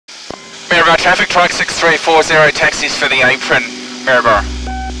Maryborough traffic, trike 6340, taxis for the apron, Maryborough.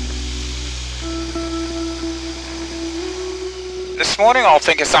 This morning I'll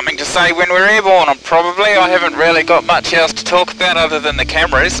think of something to say when we're airborne, and probably I haven't really got much else to talk about other than the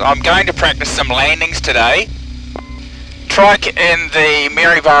cameras. I'm going to practice some landings today. Trike in the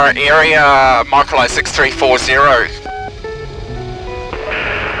Maryborough area, Microlight 6340.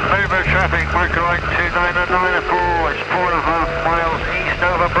 Maryborough traffic, Microlight 2994, it's 4.5 miles east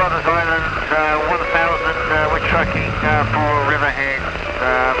over Brothers Island, 1000, we're tracking for Riverhead,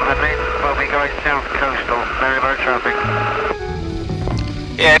 and then we'll be going south coastal, Maryborough traffic.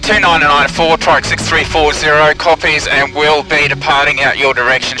 Yeah, 2994, trike 6340, copies, and we'll be departing out your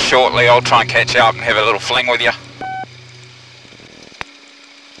direction shortly. I'll try and catch up and have a little fling with you.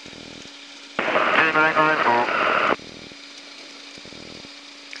 2994.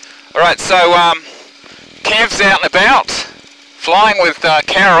 Alright, so Kev's out and about, flying with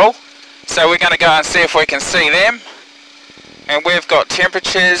Carole, so we're going to go and see if we can see them. And we've got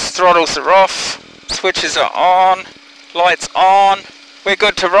temperatures, throttles are off, switches are on, lights on, we're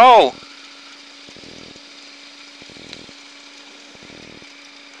good to roll.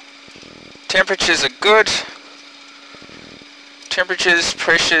 Temperatures are good. Temperatures,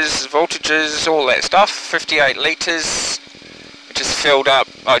 pressures, voltages, all that stuff. 58 litres. It just filled up.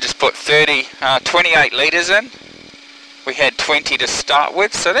 I just put 28 litres in. We had 20 to start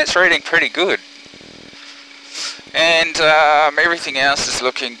with, so that's reading pretty good. And everything else is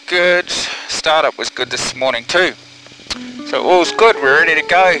looking good. Startup was good this morning too. So all's good, we're ready to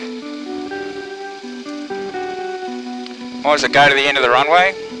go. Might as well go to the end of the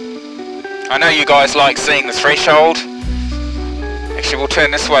runway. I know you guys like seeing the threshold. Actually, we'll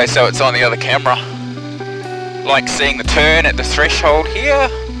turn this way so it's on the other camera. Like seeing the turn at the threshold here.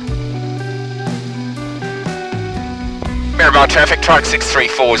 Maryborough traffic, trike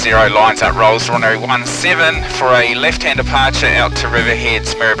 6340, lines up, rolls runway 17 for a left-hand departure out to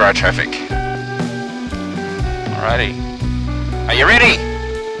Riverhead's Maryborough traffic. Alrighty. Are you ready?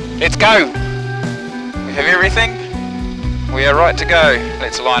 Let's go. We have everything. We are right to go.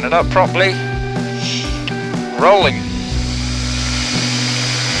 Let's line it up properly. Rolling.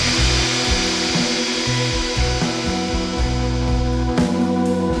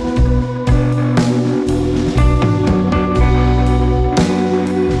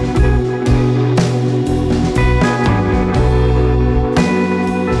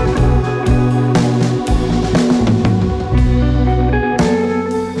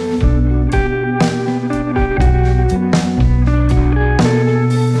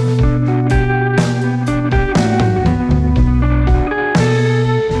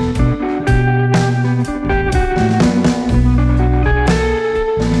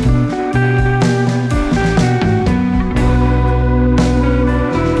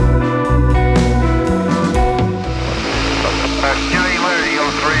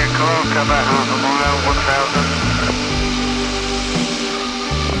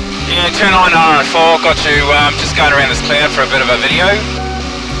 Yeah, 2994, got you just going around this cloud for a bit of a video.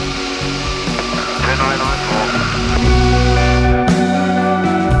 2994.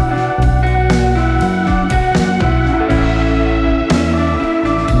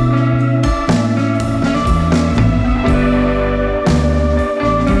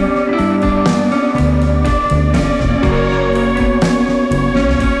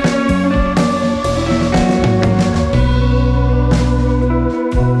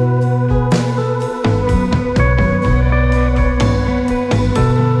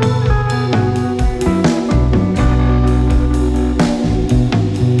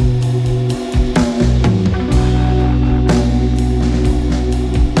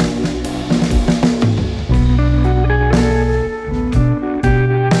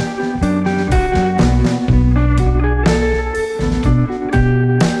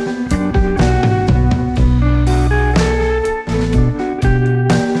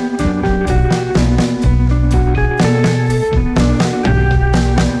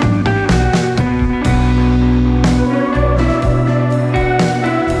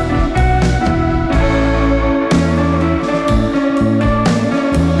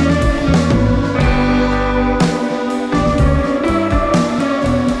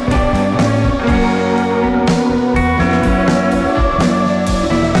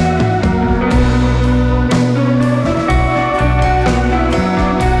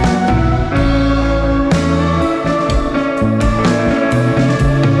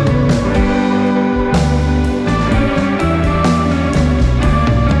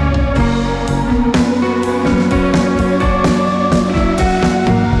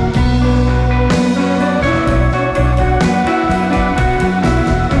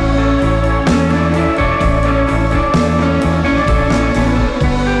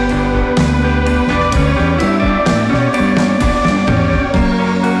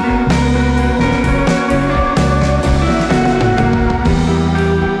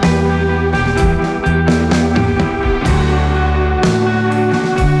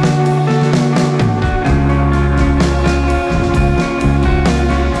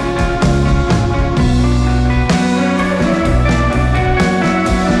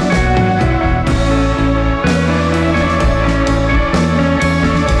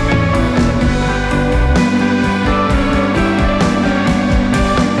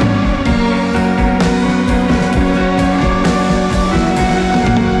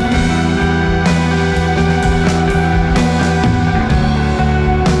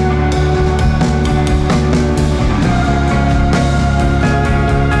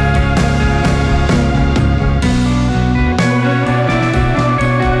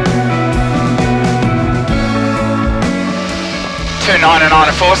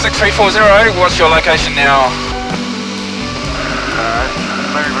 2994, 6340, what's your location now?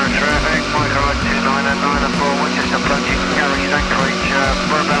 Very traffic, Microlight 2994, we're just approaching Gary's Anchorage,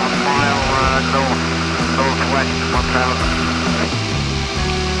 we're about a mile northwest 1000.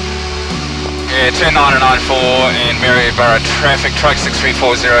 Yeah, 2994 in Maryborough traffic, trike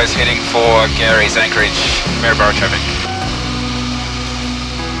 6340 is heading for Gary's Anchorage, Maryborough traffic.